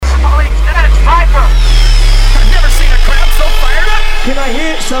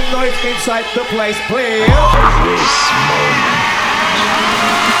some noise inside the place, please. This moment.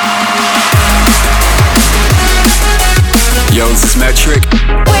 Yo, this is Metric.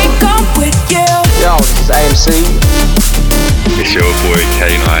 Wake up with you. Yo, this is AMC. It's your boy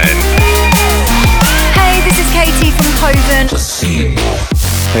K9. Hey, this is Katie from Coven.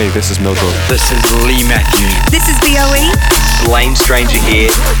 Hey, this is Milko. This is Lee Matthews. This is BOE. Lane Stranger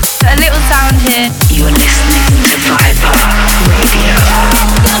here. A little sound here. You're listening to Viper Radio.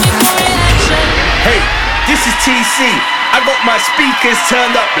 Hey, this is TC. I got my speakers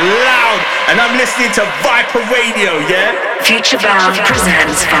turned up loud and I'm listening to Viper Radio, yeah? Futurebound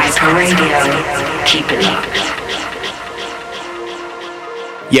presents Viper Radio. Keep it locked.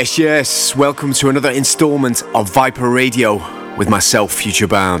 Yes, welcome to another installment of Viper Radio with myself,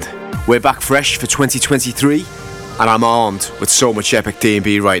 Futurebound. We're back fresh for 2023 and I'm armed with so much epic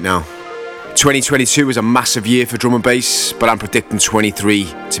D&B right now. 2022 is a massive year for drum and bass, but I'm predicting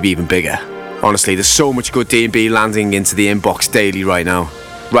 23 to be even bigger. Honestly, there's so much good D&B landing into the inbox daily right now,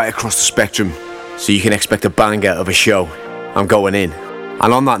 right across the spectrum, so you can expect a banger of a show. I'm going in.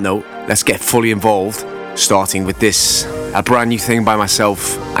 And on that note, let's get fully involved, starting with this, a brand new thing by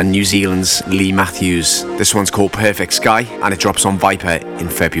myself and New Zealand's Lee Matthews. This one's called Perfect Sky, and it drops on Viper in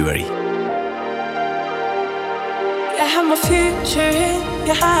February. You had my future in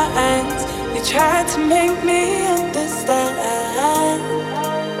your hands. You tried to make me understand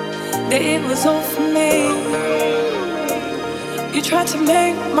that it was all for me. You tried to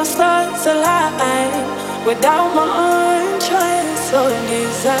make my stars align without my own choice or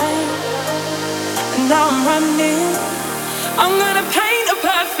design. And now I'm running. I'm gonna paint a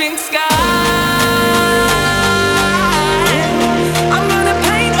perfect sky. I'm gonna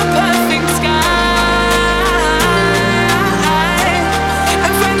paint a perfect sky.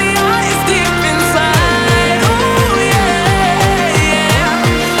 And find the eyes deep inside. Oh yeah,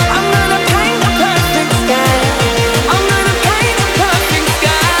 yeah. I'm gonna paint a perfect sky. I'm gonna paint a perfect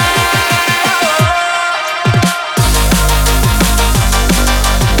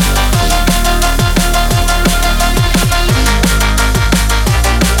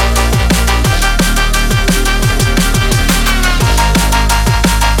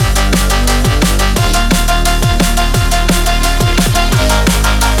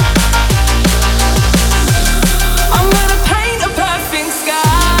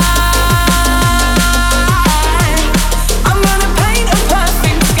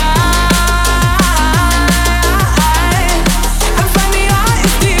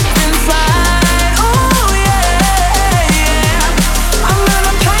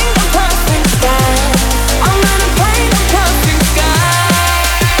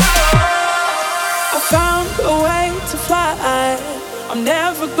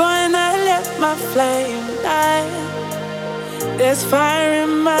There's fire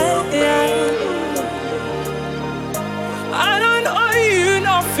in my eyes. I don't owe you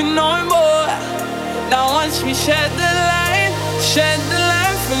nothing no more. Now watch me shed the light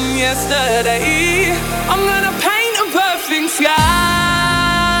from yesterday. I'm gonna paint a perfect sky.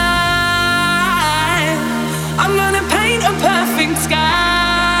 I'm gonna paint a perfect sky.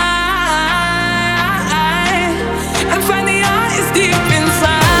 And find the eyes deep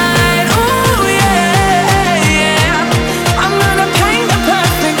inside.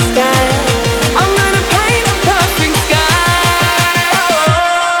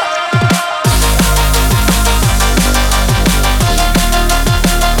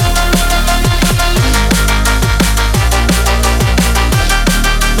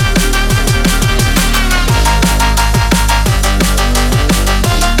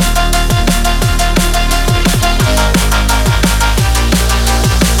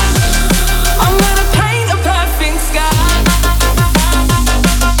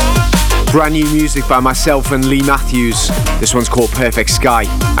 Brand new music by myself and Lee Matthews. This one's called Perfect Sky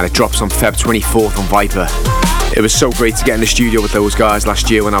and it drops on Feb 24th on Viper. It was so great to get in the studio with those guys last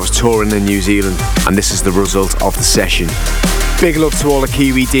year when I was touring in New Zealand, and this is the result of the session. Big love to all the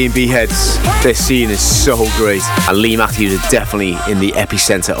Kiwi D&B heads. This scene is so great and Lee Matthews is definitely in the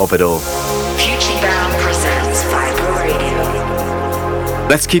epicentre of it all. Futurebound presents Viper Radio.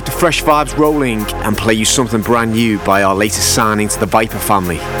 Let's keep the fresh vibes rolling and play you something brand new by our latest signing to the Viper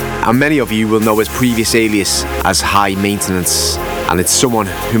family. And many of you will know his previous alias as High Maintenance. And it's someone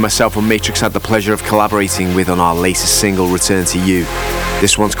who myself and Matrix had the pleasure of collaborating with on our latest single, Return to You.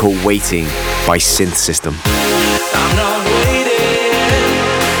 This one's called Waiting by Synth System. I'm not waiting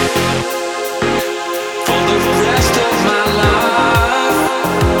for the rest of my life.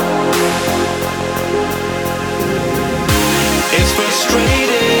 It's frustrating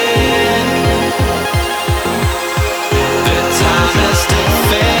that time has to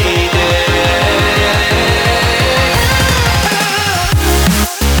fail.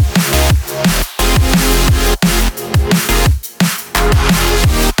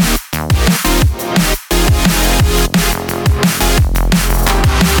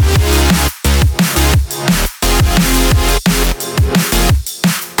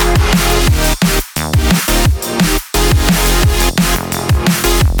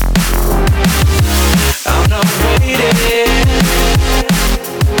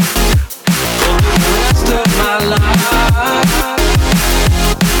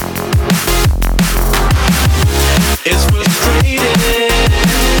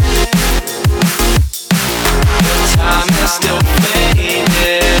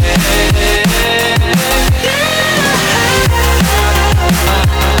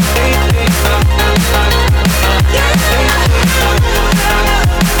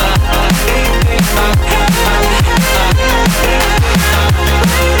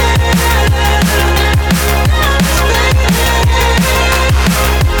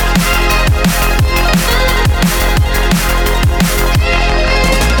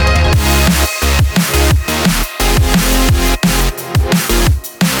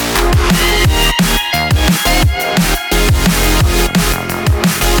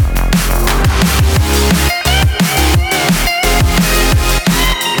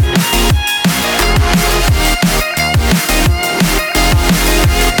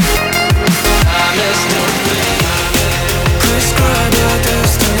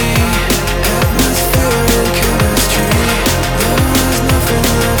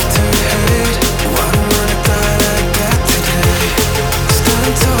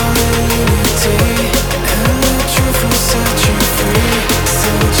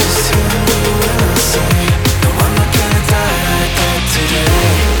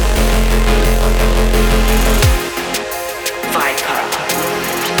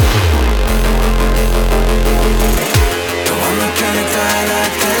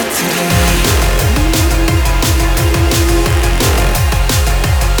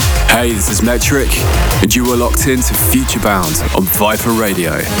 Hey, this is Metric, and you are locked into Futurebound on Viper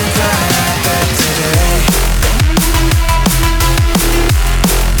Radio.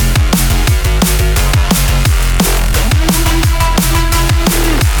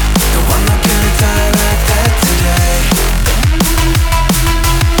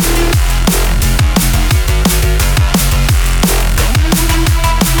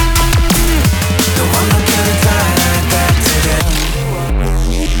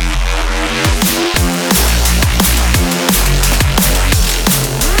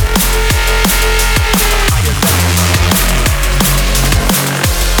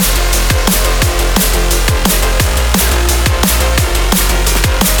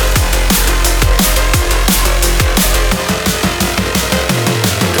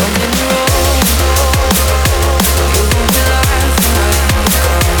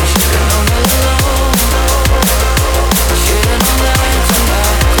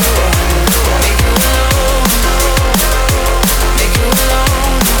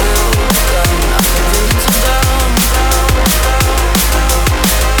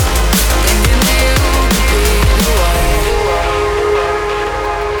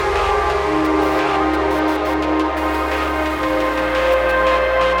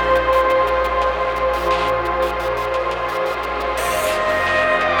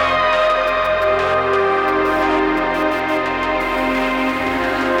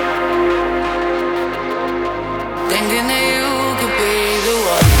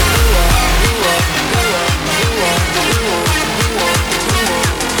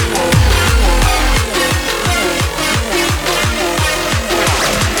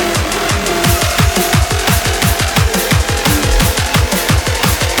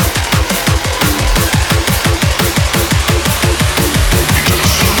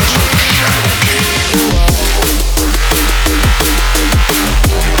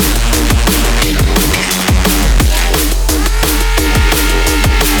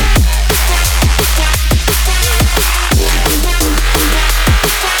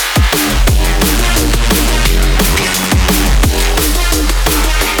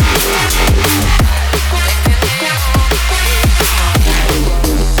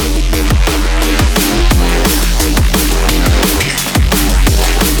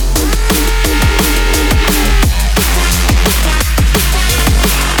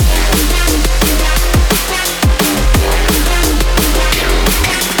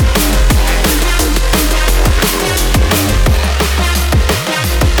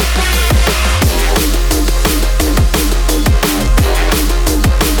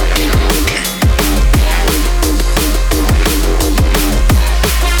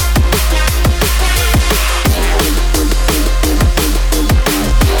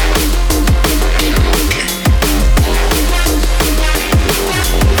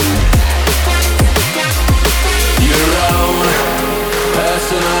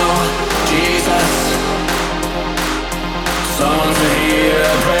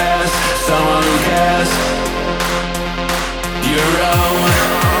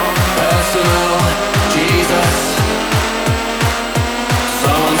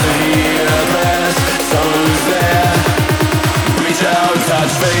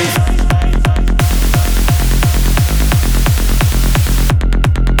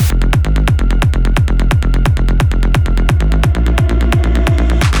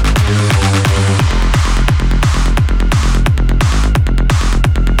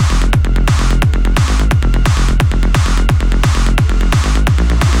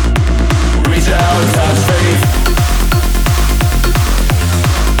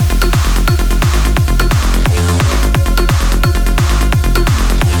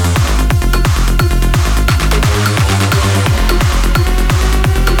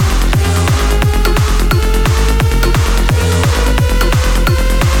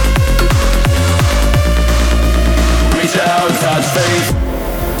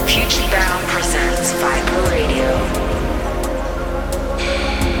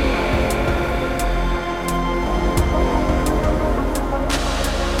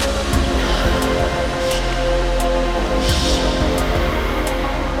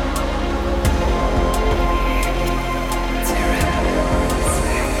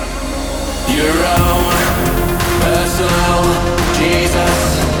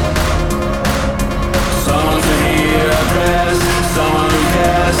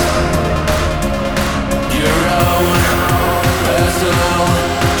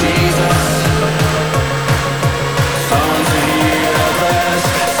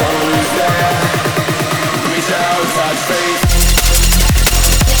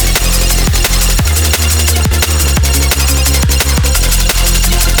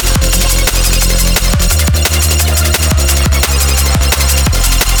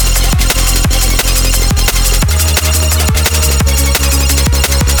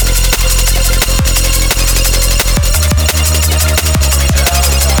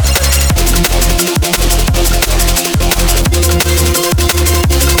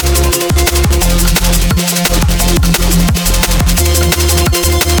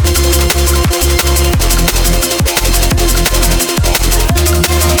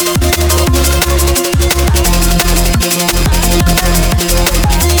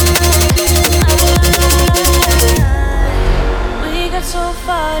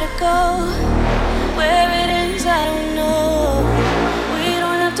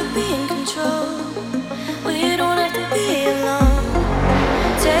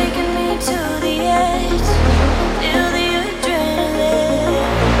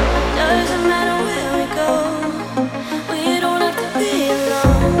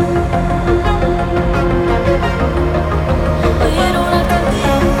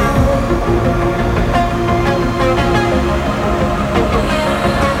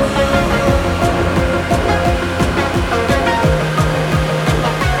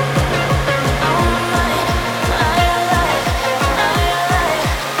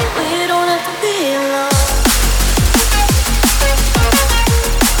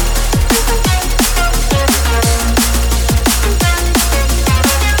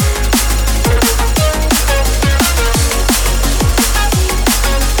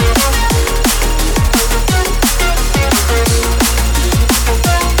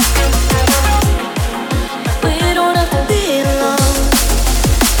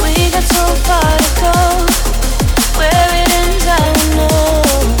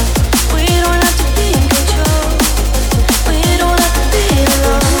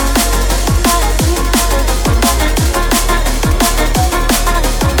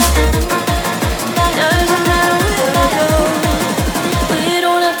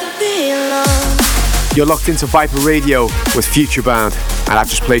 You're locked into Viper Radio with Futurebound, and I've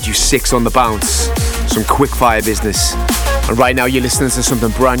just played you 6 on the bounce, some quick-fire business. And right now you're listening to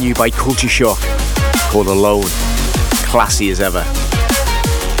something brand new by Culture Shock called Alone. Classy as ever.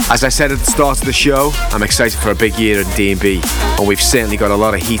 As I said at the start of the show, I'm excited for a big year in D&B, and we've certainly got a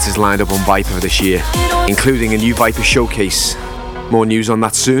lot of heaters lined up on Viper this year, including a new Viper showcase. More news on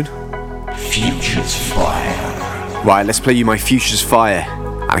that soon. Futures Fire. Right, let's play you my Futures Fire.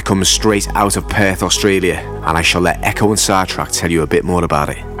 And it comes straight out of Perth, Australia, and I shall let Echo and Sidetrack tell you a bit more about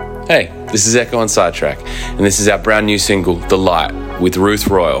it. Hey, this is Echo and Sidetrack, and this is our brand new single, The Light, with Ruth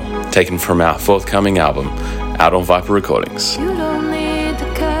Royal, taken from our forthcoming album, out on Viper Recordings. You don't need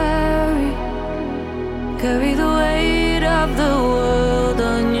to carry the weight of the world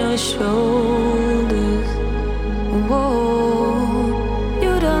on your shoulders. Whoa,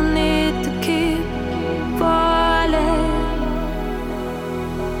 you don't need to keep falling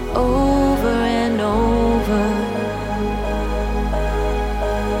over and over.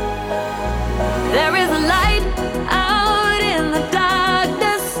 There is a light out in the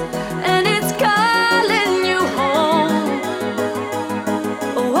darkness, and it's calling you home.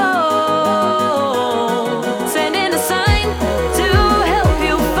 Whoa, sending a sign to help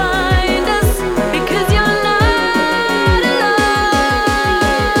you find us, because you're not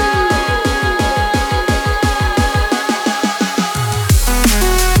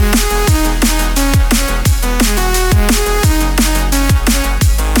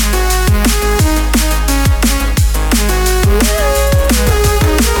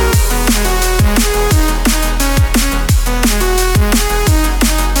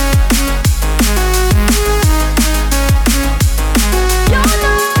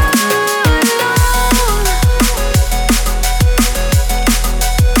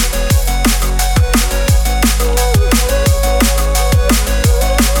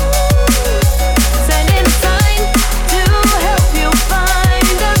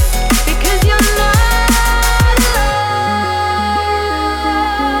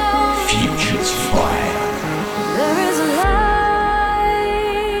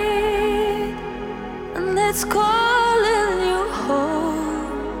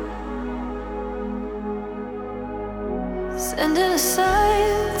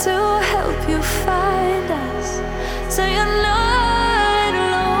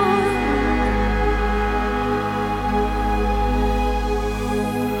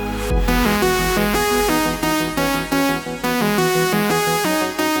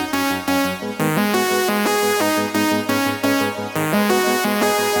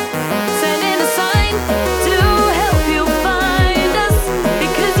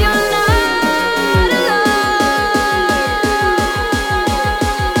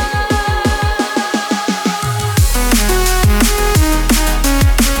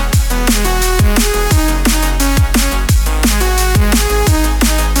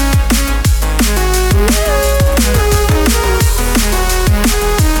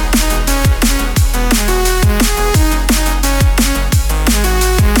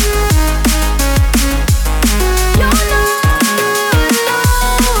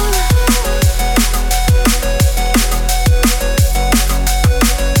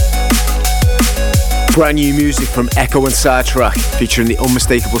Brand new music from Echo and Sidetrack, featuring the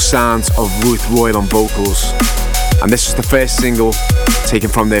unmistakable sounds of Ruth Royal on vocals. And this was the first single taken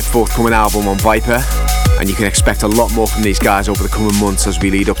from their forthcoming album on Viper, and you can expect a lot more from these guys over the coming months as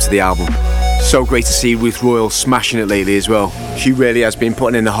we lead up to the album. So great to see Ruth Royal smashing it lately as well. She really has been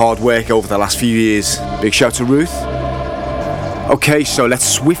putting in the hard work over the last few years. Big shout to Ruth. Okay, so let's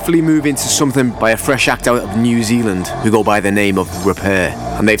swiftly move into something by a fresh act out of New Zealand who go by the name of Repair.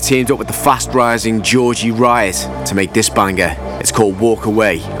 And they've teamed up with the fast-rising Georgie Riot to make this banger. It's called Walk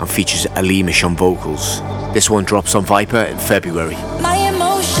Away and features Alimish on vocals. This one drops on Viper in February. My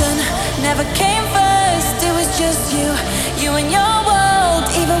emotion never came first, it was just you and your world.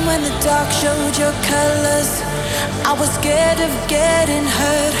 Even when the dark showed your colors, I was scared of getting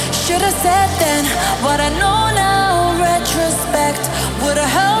hurt. Should've said then what I know now. Retrospect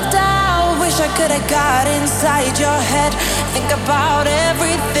would've helped out. Wish I could've got inside your head. Think about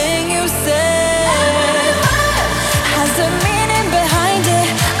everything you said. Has a meaning behind it,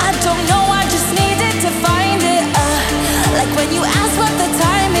 I don't know, I just needed to find it. Like when you ask what the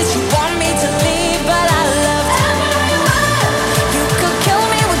time is, you want me to leave, but I love you. Could kill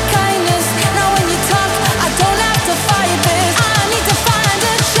me with kindness. Now when you talk, I don't have to fight this. I need to find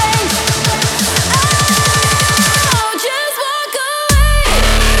a change. Oh, just walk away.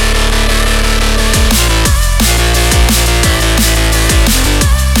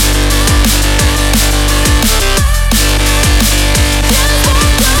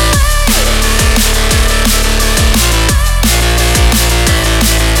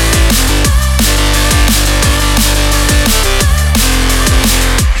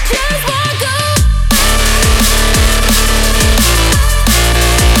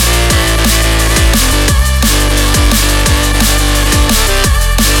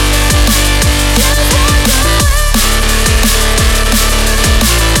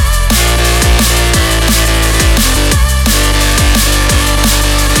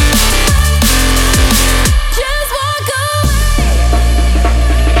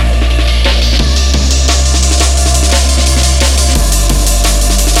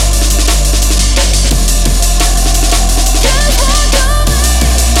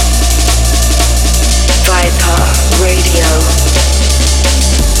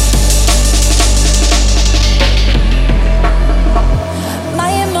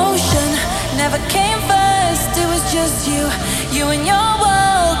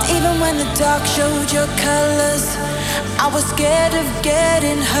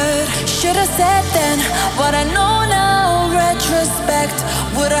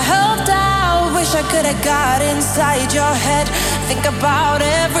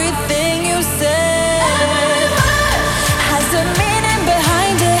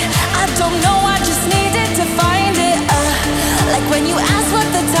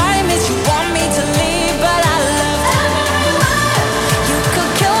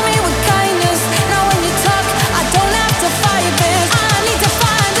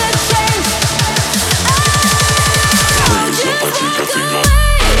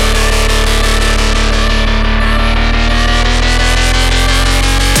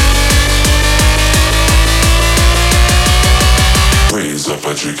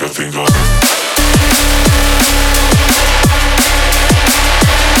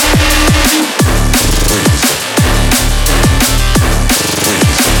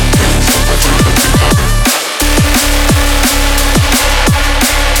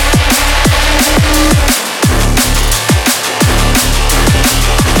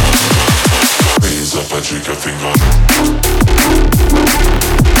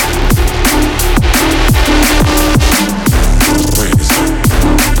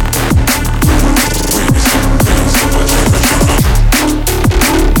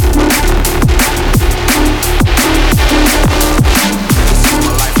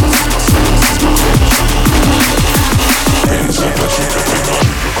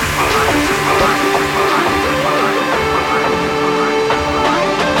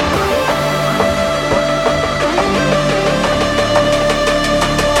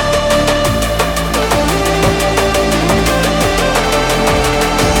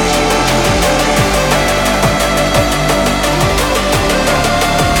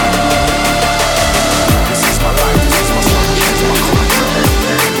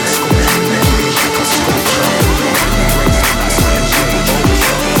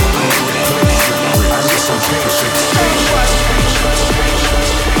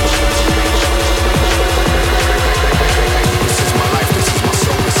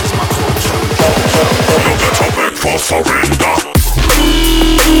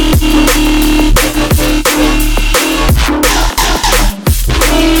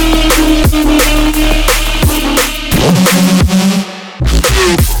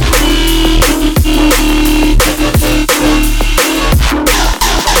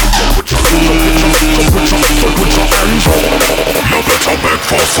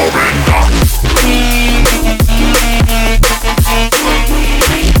 surrender.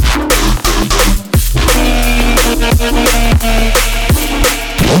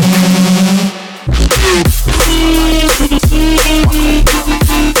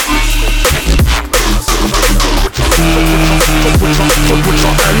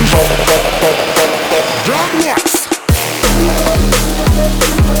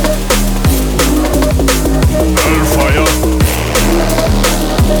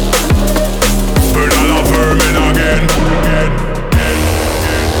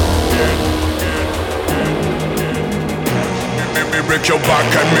 Break your back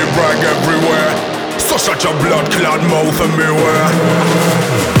and me brag everywhere. So shut your blood clot mouth and me wear.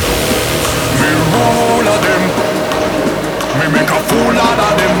 Me rule of them. Me make a fool out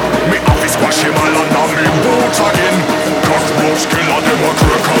of them. Me have to squash him all under me boots again. Cockroach killer them a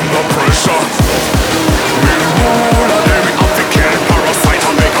crack under pressure. Me rule of them. Me have to kill parasite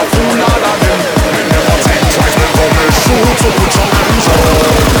and make a fool out of them. Me never think twice, me go me shoot to put your hands up.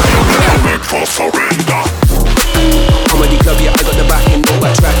 You never make for surrender. Comedy club, yeah, I got the backing, no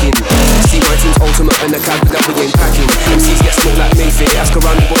backtracking. See my team's ultimate in the cab, but that we ain't packing. MCs get smoked like Mayfair, ask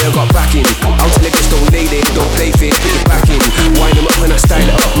around the boy, I got backing. I'll tell it, just don't lay there, don't play fair, put it back in. Wind them up when I style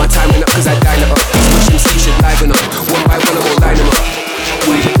it up, my timing up cause I dial it up. These MCs should liven up, one by one I won't line them up.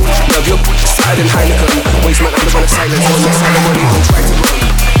 Love your side and Heineken. Waste my time to run a silence, on my side of money, don't try to run.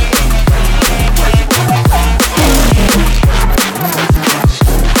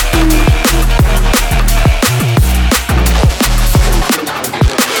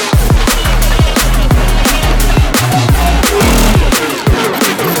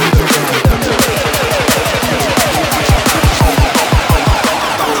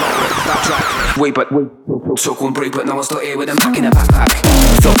 Wait, took one break, but now I'm still here with them back in the backpack.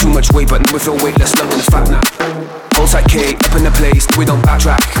 Felt too much weight, but now we feel weightless, love in the fat now. Hold tight K, up in the place, we don't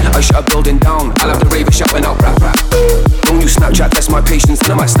backtrack. I shut a building down, I'll have the ravers shouting out rap. Don't use Snapchat, test my patience,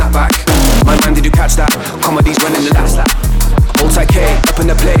 and I might snap back. My man, did you catch that? Comedy's running the last lap. Hold tight K, up in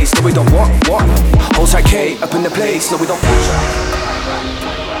the place, no we don't what? Hold tight K, up in the place, no we don't backtrack.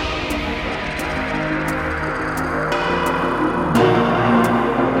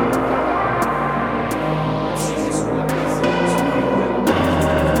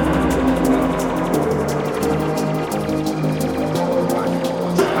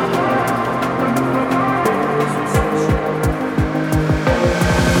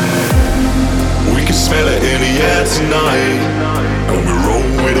 Tonight, and we roll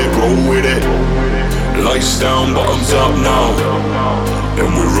with it. Lights down, bottoms up now, and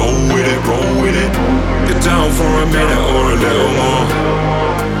we roll with it. Get down for a minute or a little more,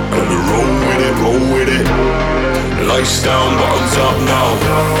 and we roll with it. Lights down, bottoms up now.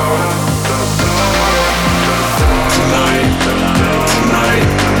 Tonight,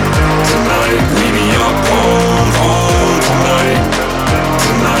 we be up on tonight,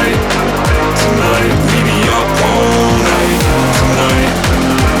 we be up all night.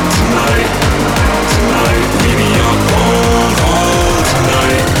 Tonight, we be up all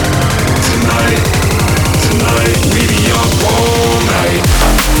tonight. Tonight, we be up all night.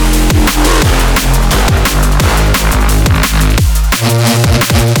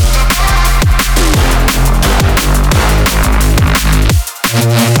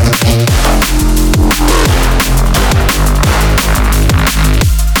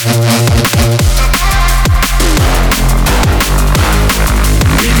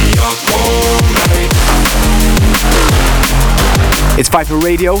 It's Viper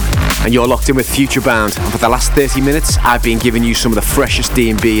Radio, and you're locked in with Futurebound. And for the last 30 minutes, I've been giving you some of the freshest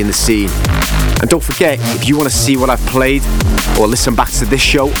D&B in the scene. And don't forget, if you want to see what I've played, or listen back to this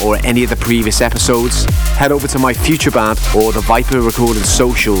show or any of the previous episodes, head over to my Futurebound or the Viper Recorded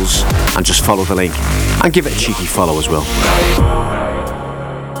socials and just follow the link. And give it a cheeky follow as well.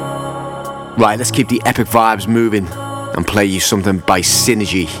 Right, let's keep the epic vibes moving and play you something by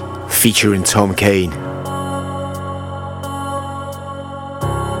Synergy, featuring Tom Kane.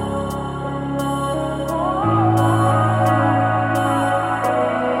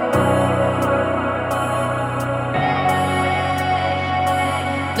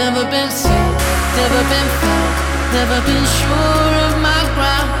 Never been seen, never been found, never been sure of my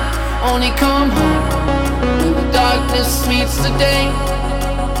ground. Only come home when the darkness meets the day.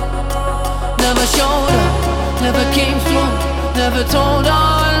 Never showed up, never came through, never told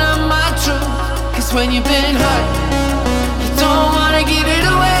all of my truth. Cause when you've been hurt, you don't wanna give it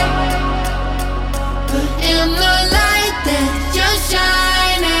away. But in the light that you're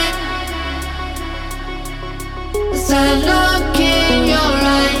shining, as I look in your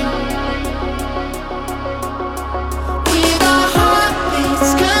eyes, with our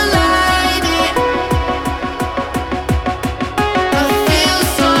heartbeats colliding,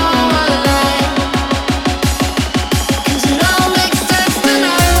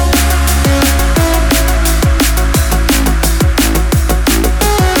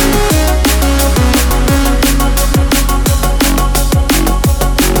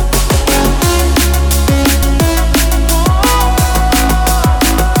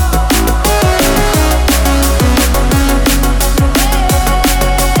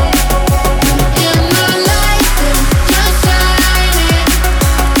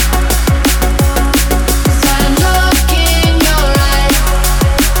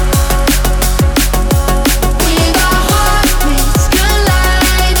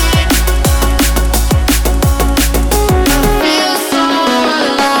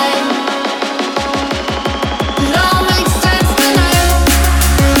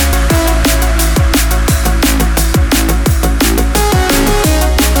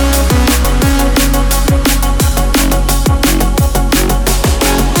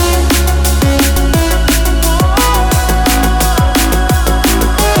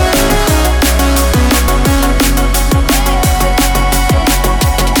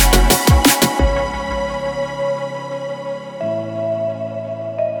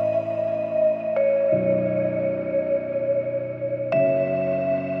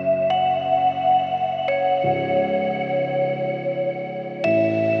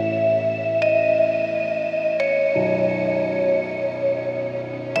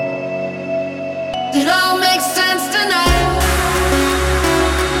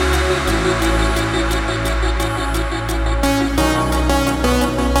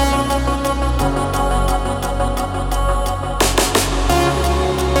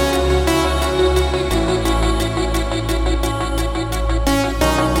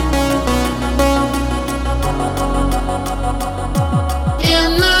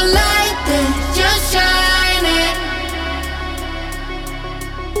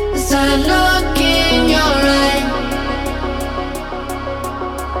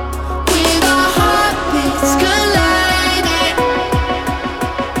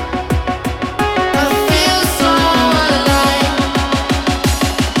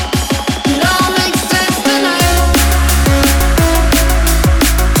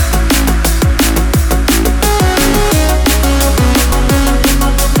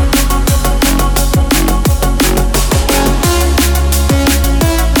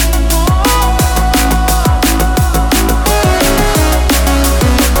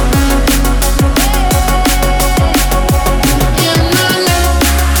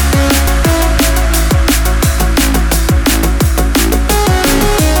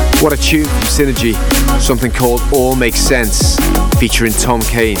 What a tune from Synergy, something called All Makes Sense, featuring Tom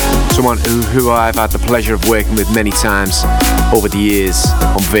Kane, someone who I've had the pleasure of working with many times over the years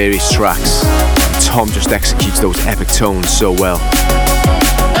on various tracks. Tom just executes those epic tones so well.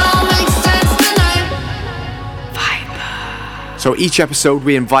 So each episode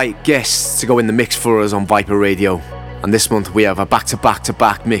we invite guests to go in the mix for us on Viper Radio, and this month we have a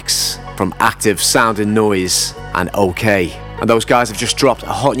back-to-back-to-back mix from Active, Sound and Noise and OK. And those guys have just dropped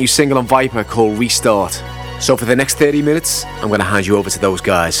a hot new single on Viper called Restart. So for the next 30 minutes, I'm going to hand you over to those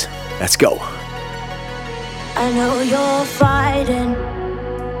guys. Let's go. I know you're fighting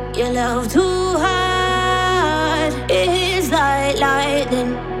your love too hard. It's like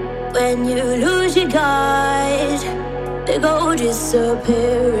lightning when you lose your guide. They go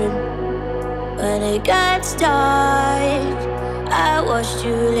disappearing when it gets dark. I watched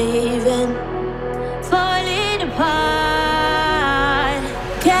you leaving, falling apart.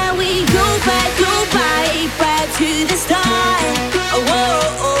 Can we go back to the start? Oh,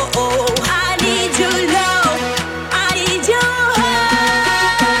 oh, oh, oh. I need your love, I need your heart.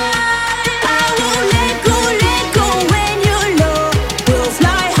 I won't let go when you're low. We'll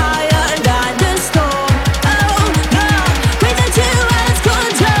fly higher than the storm. Oh, no, without you I lost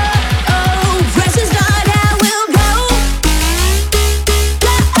control. Oh, pressure's not how we'll go.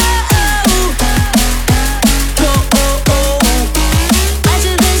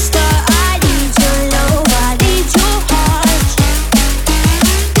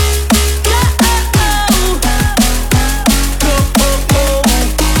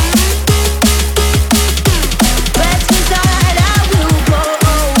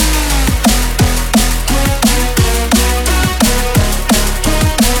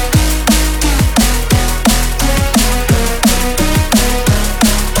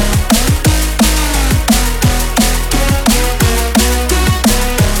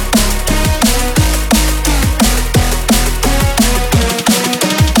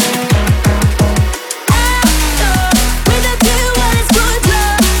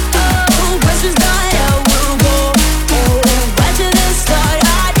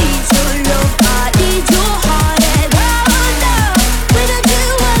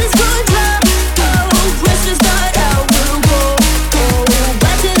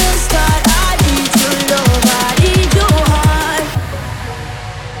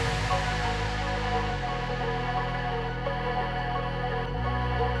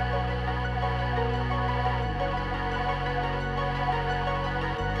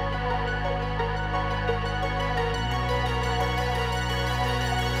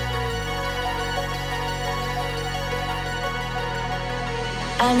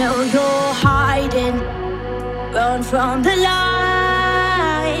 I know you're hiding, run from the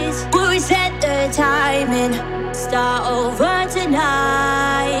lies. We'll reset the timing, start over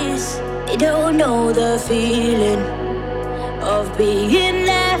tonight. You don't know the feeling of being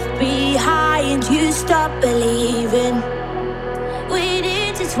left behind. You stop believing we'd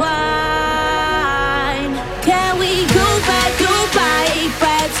intertwine. Can we go back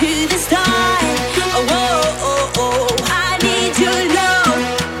to the start? Oh, oh, oh, oh. I need your love,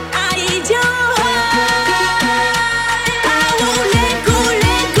 I need your heart. I won't let go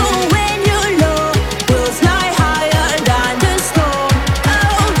when you're low. We'll fly higher than the storm.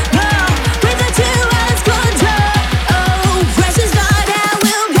 Oh, no, without you I lost control. Oh, pressure's not how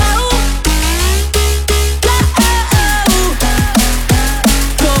we'll go.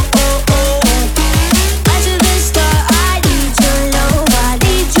 Back to the start. I need your love, I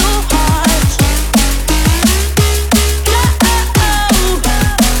need your heart.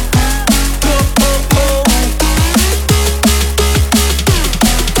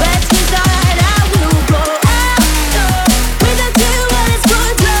 Back to the start. I will go. Without you I lost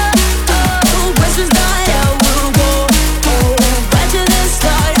control. Oh, pressure's not how we'll go. Oh, back to the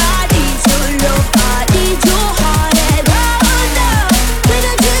start. I need your love, I need your heart. And oh no,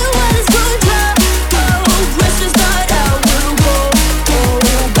 without you I lost control. Oh, pressure's not how we'll go.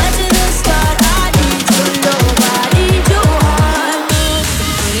 Oh, back to the start. I need your love, I need your heart.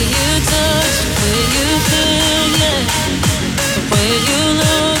 The way you touch, the way you feel, yeah. The way you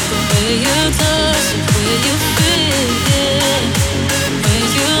look, the way you touch, the way you feel, yeah. The way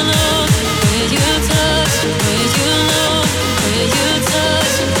you look, the way you touch, the way you look, the way you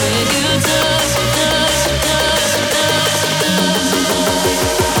touch, the way you touch, touch, touch, touch, touch.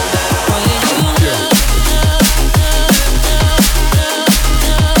 The way you look,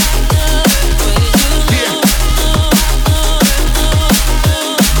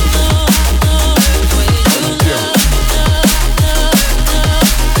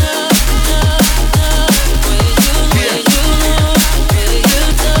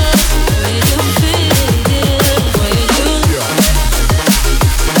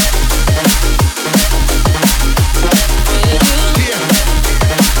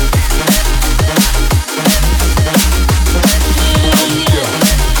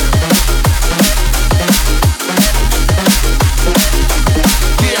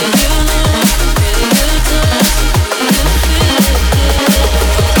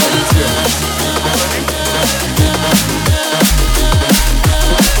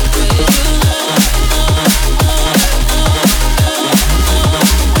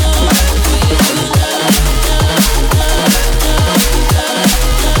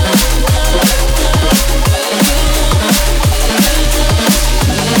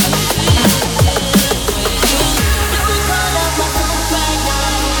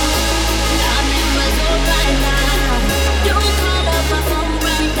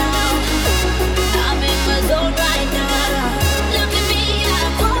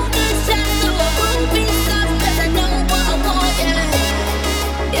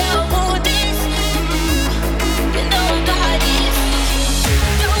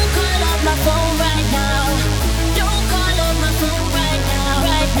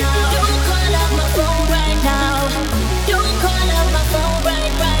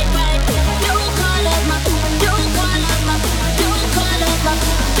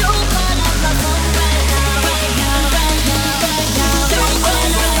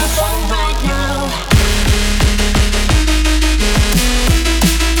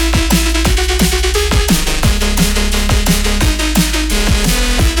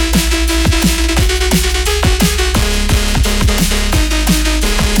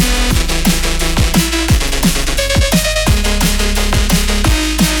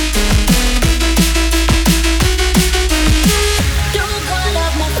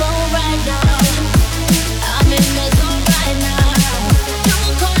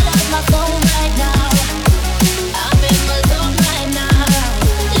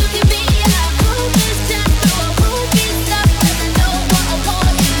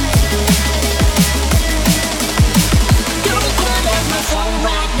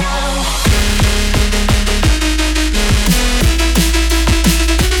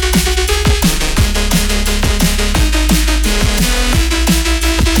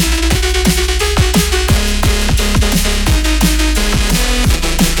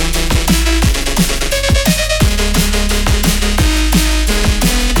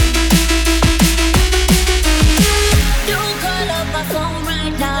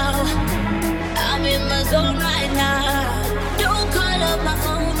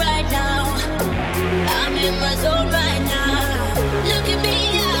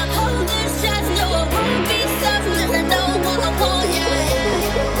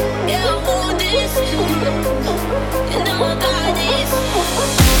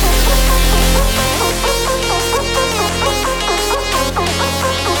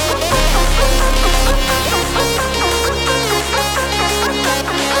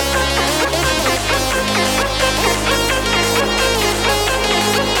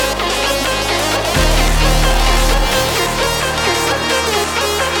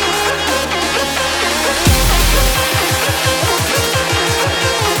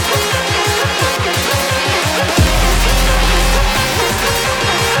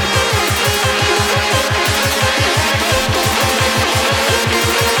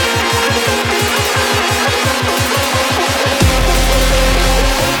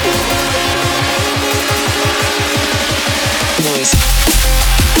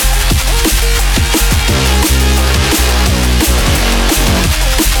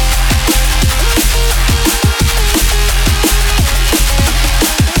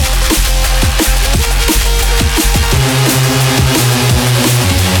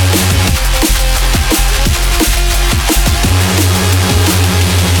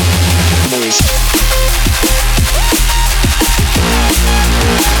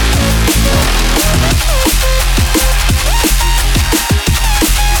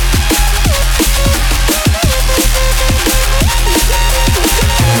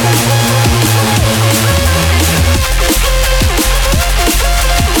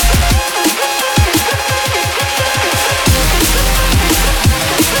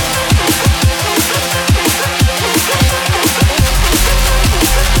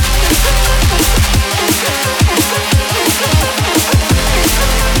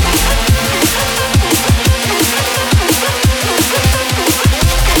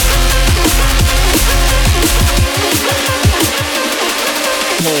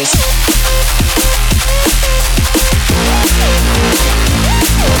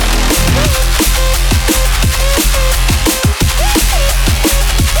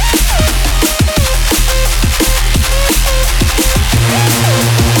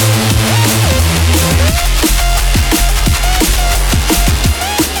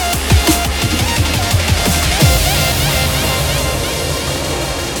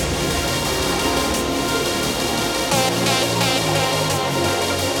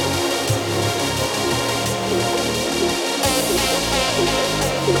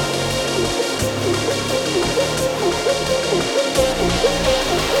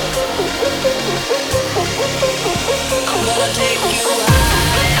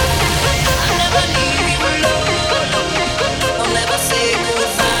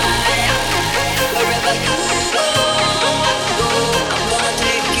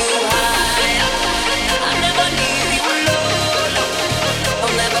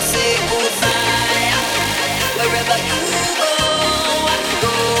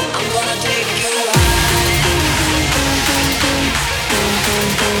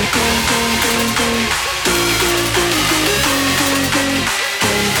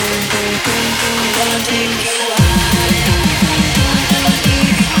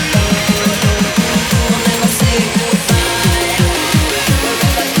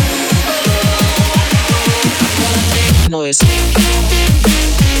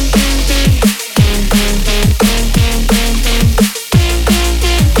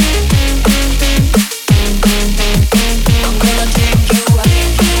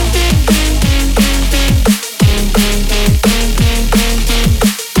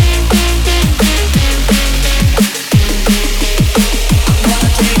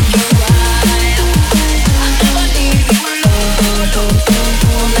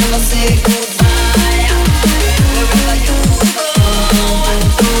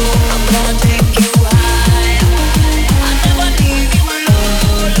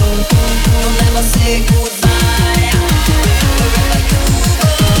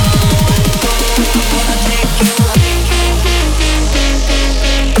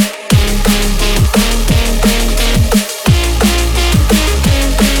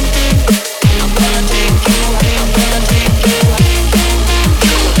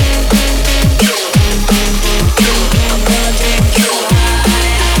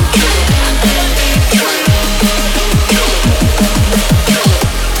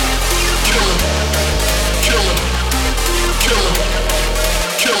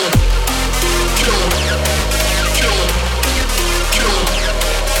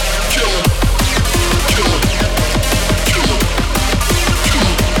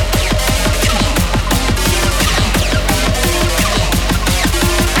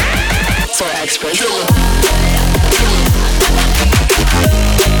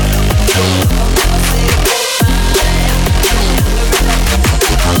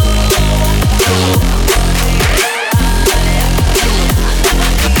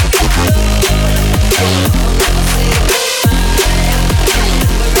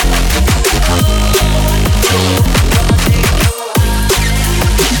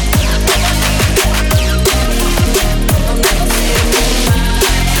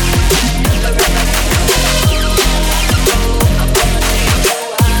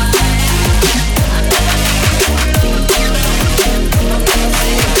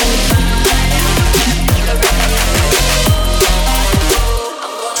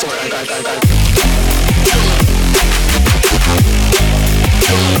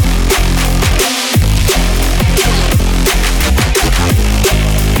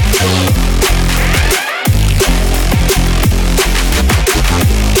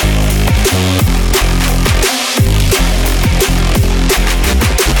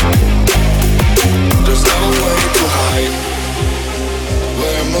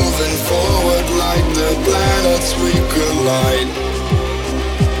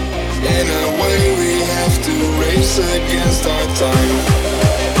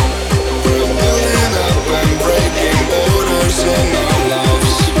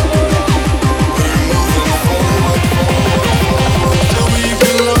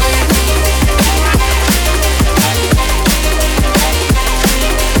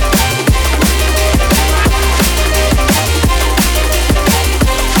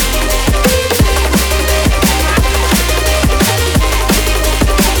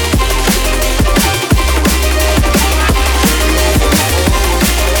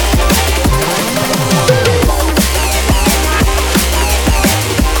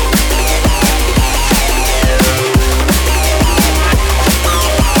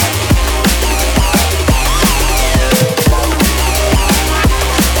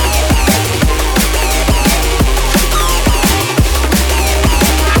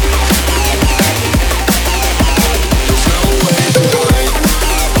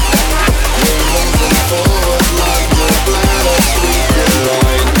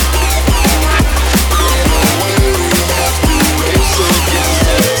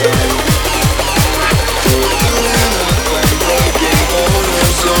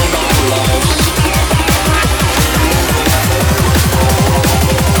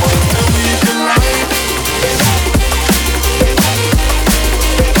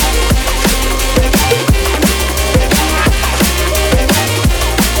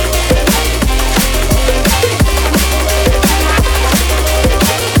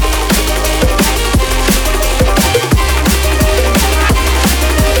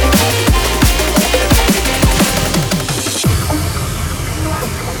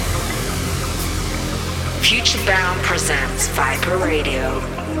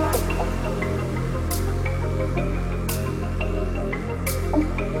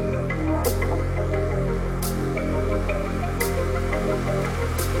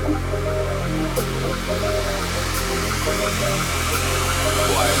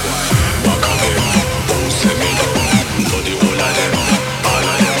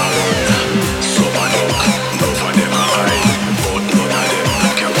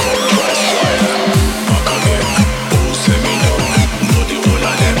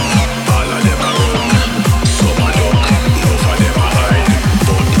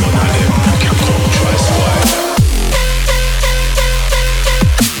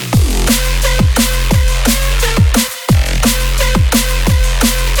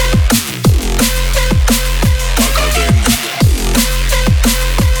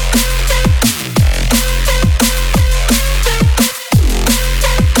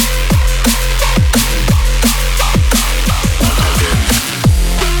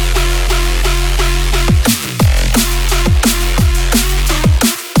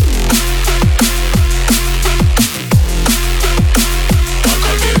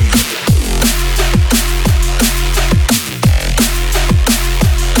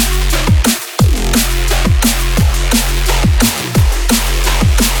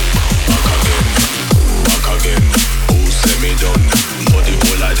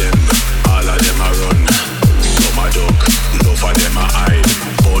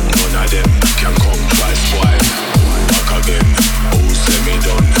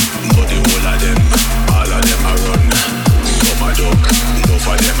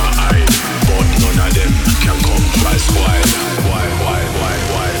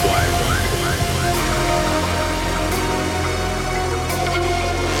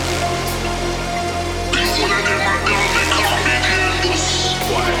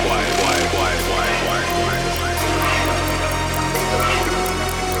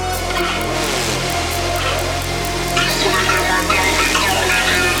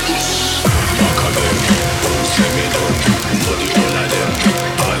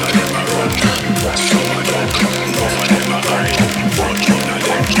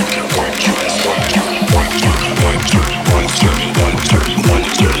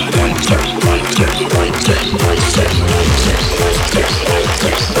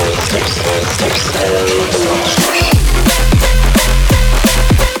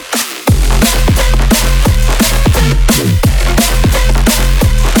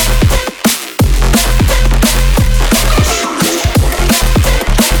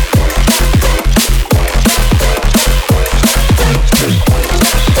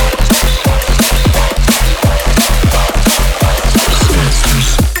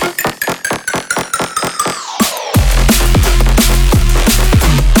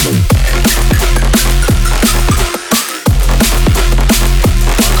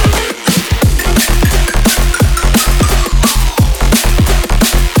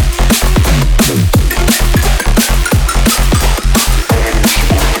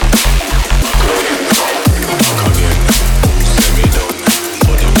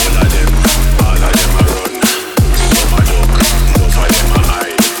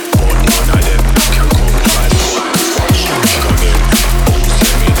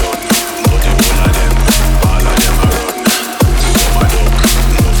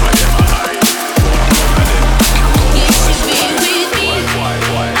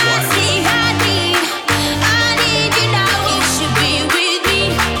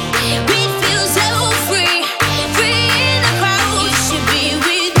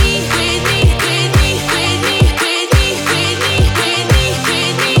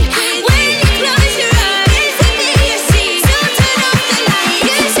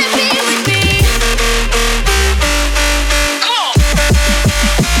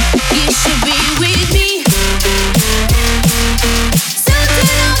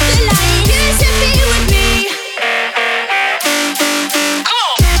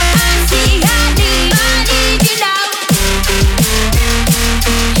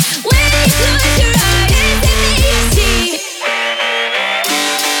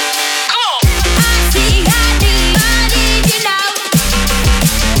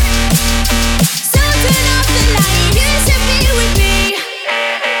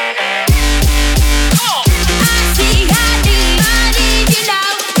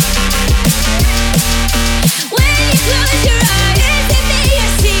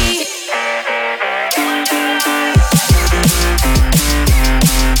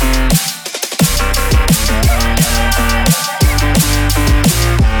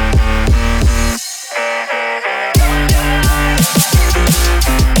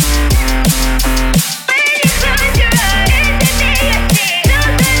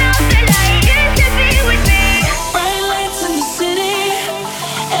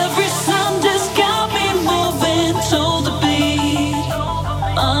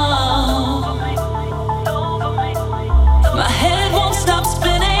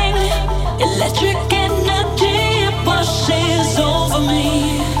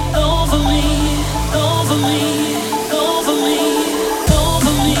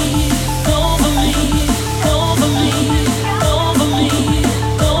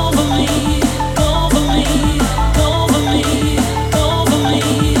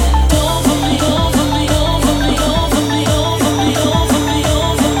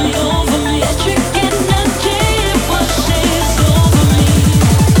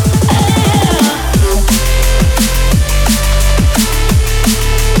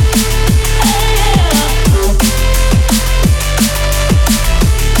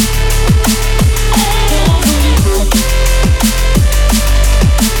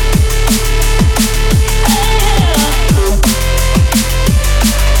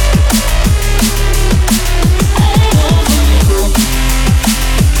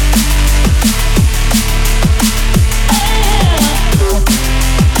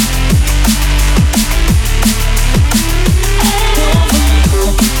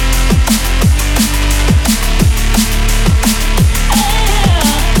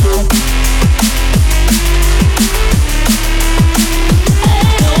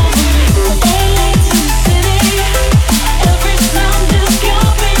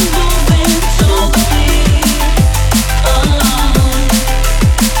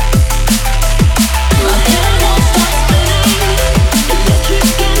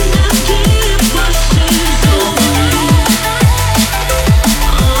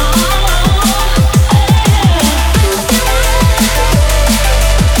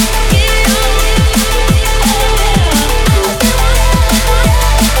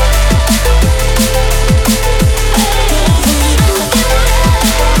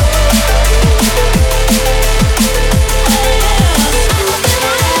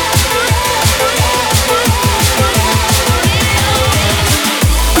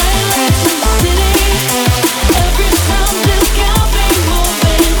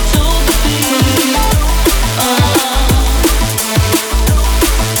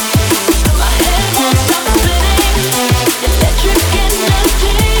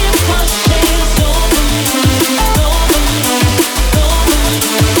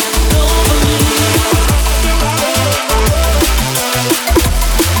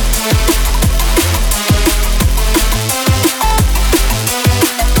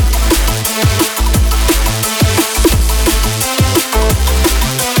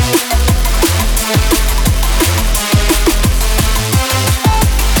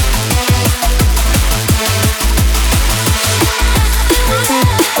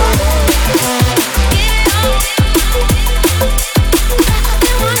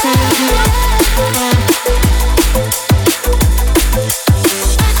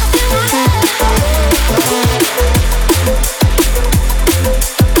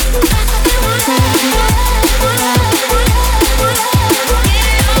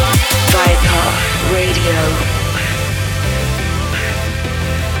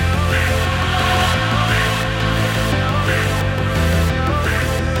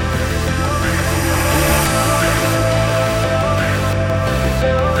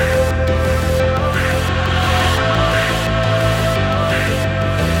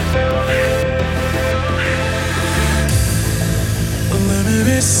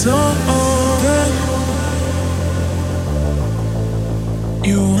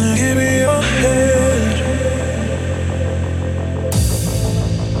 You wanna give me your head.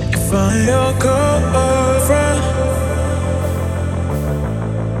 If I'm your girlfriend,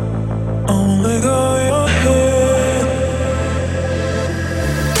 I won't let go of your head.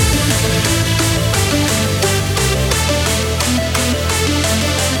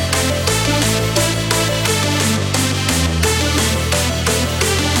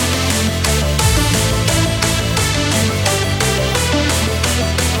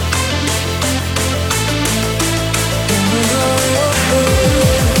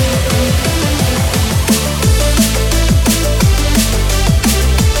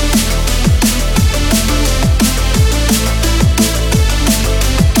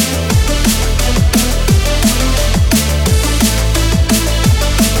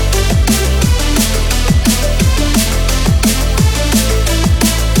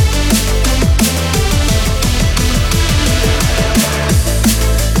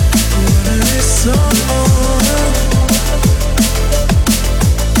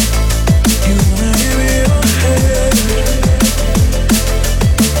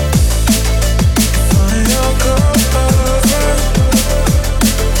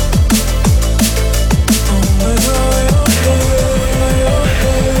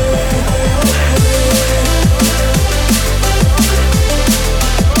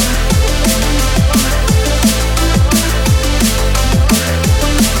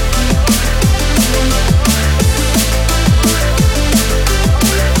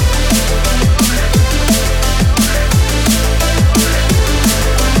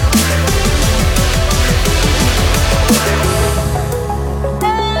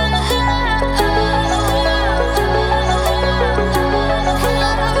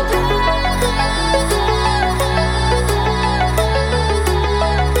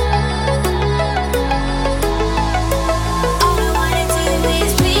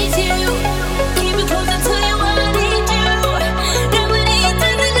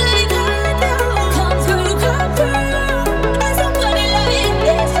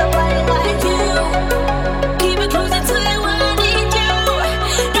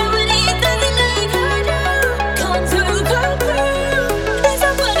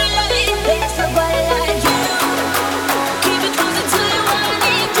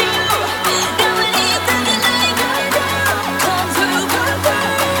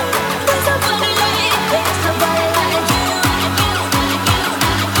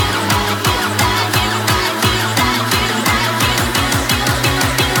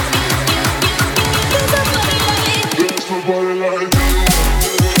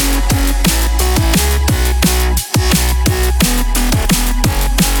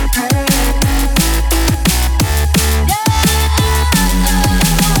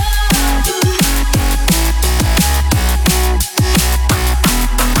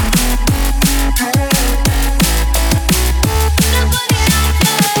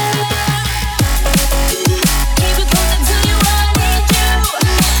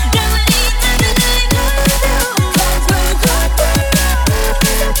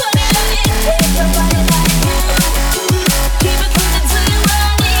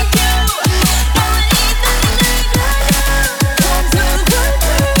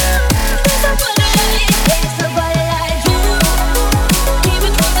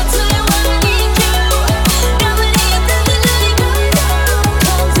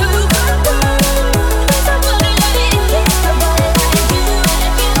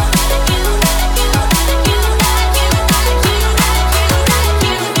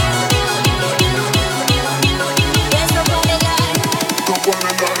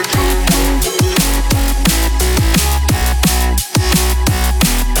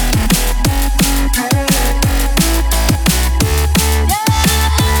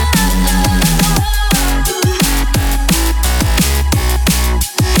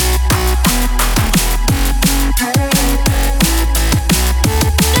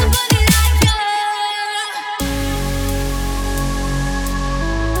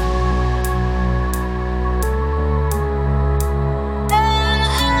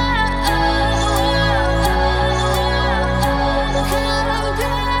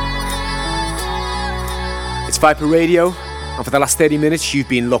 Viper Radio, and for the last 30 minutes you've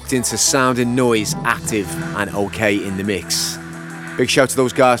been locked into Sound and Noise, Active and OK in the Mix. Big shout to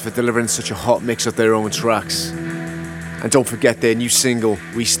those guys for delivering such a hot mix of their own tracks. And don't forget their new single,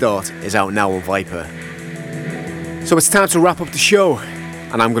 Restart, is out now on Viper. So it's time to wrap up the show,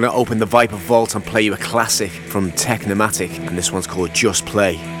 and I'm going to open the Viper Vault and play you a classic from Technomatic, and this one's called Just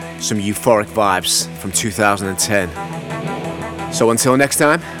Play. Some euphoric vibes from 2010. So until next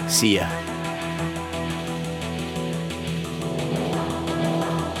time, see ya.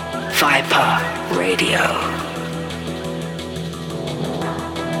 Viper Radio.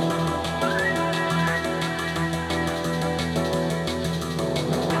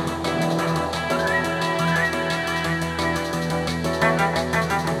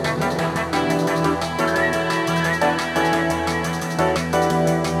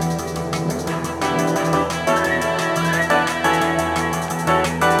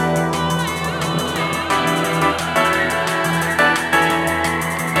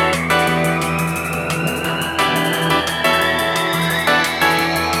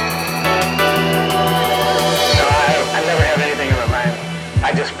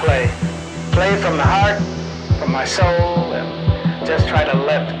 From the heart, from my soul, and just try to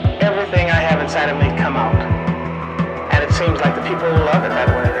let everything I have inside of me come out. And it seems like the people love it that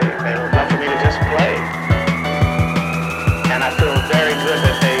way. They love for me to just play. And I feel very good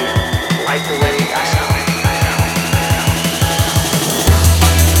that they like the way I sound.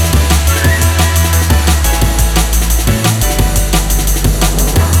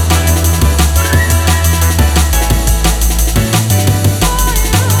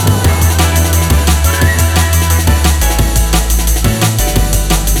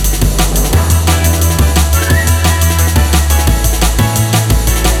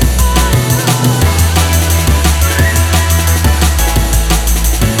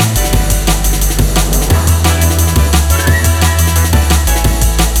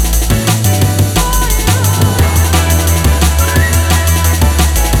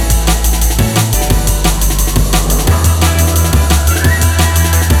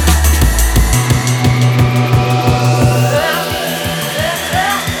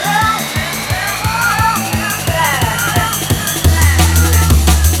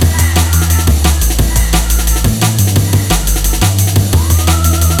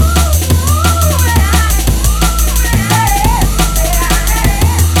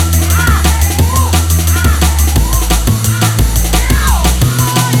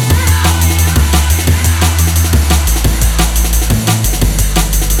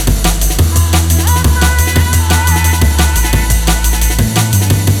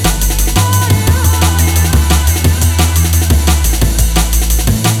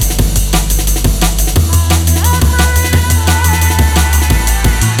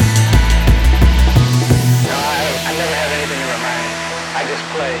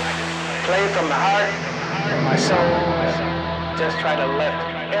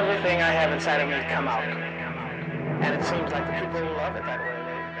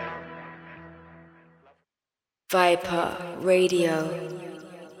 Viper Radio.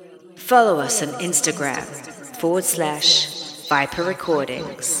 Follow us on Instagram /Viper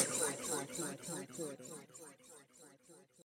Recordings.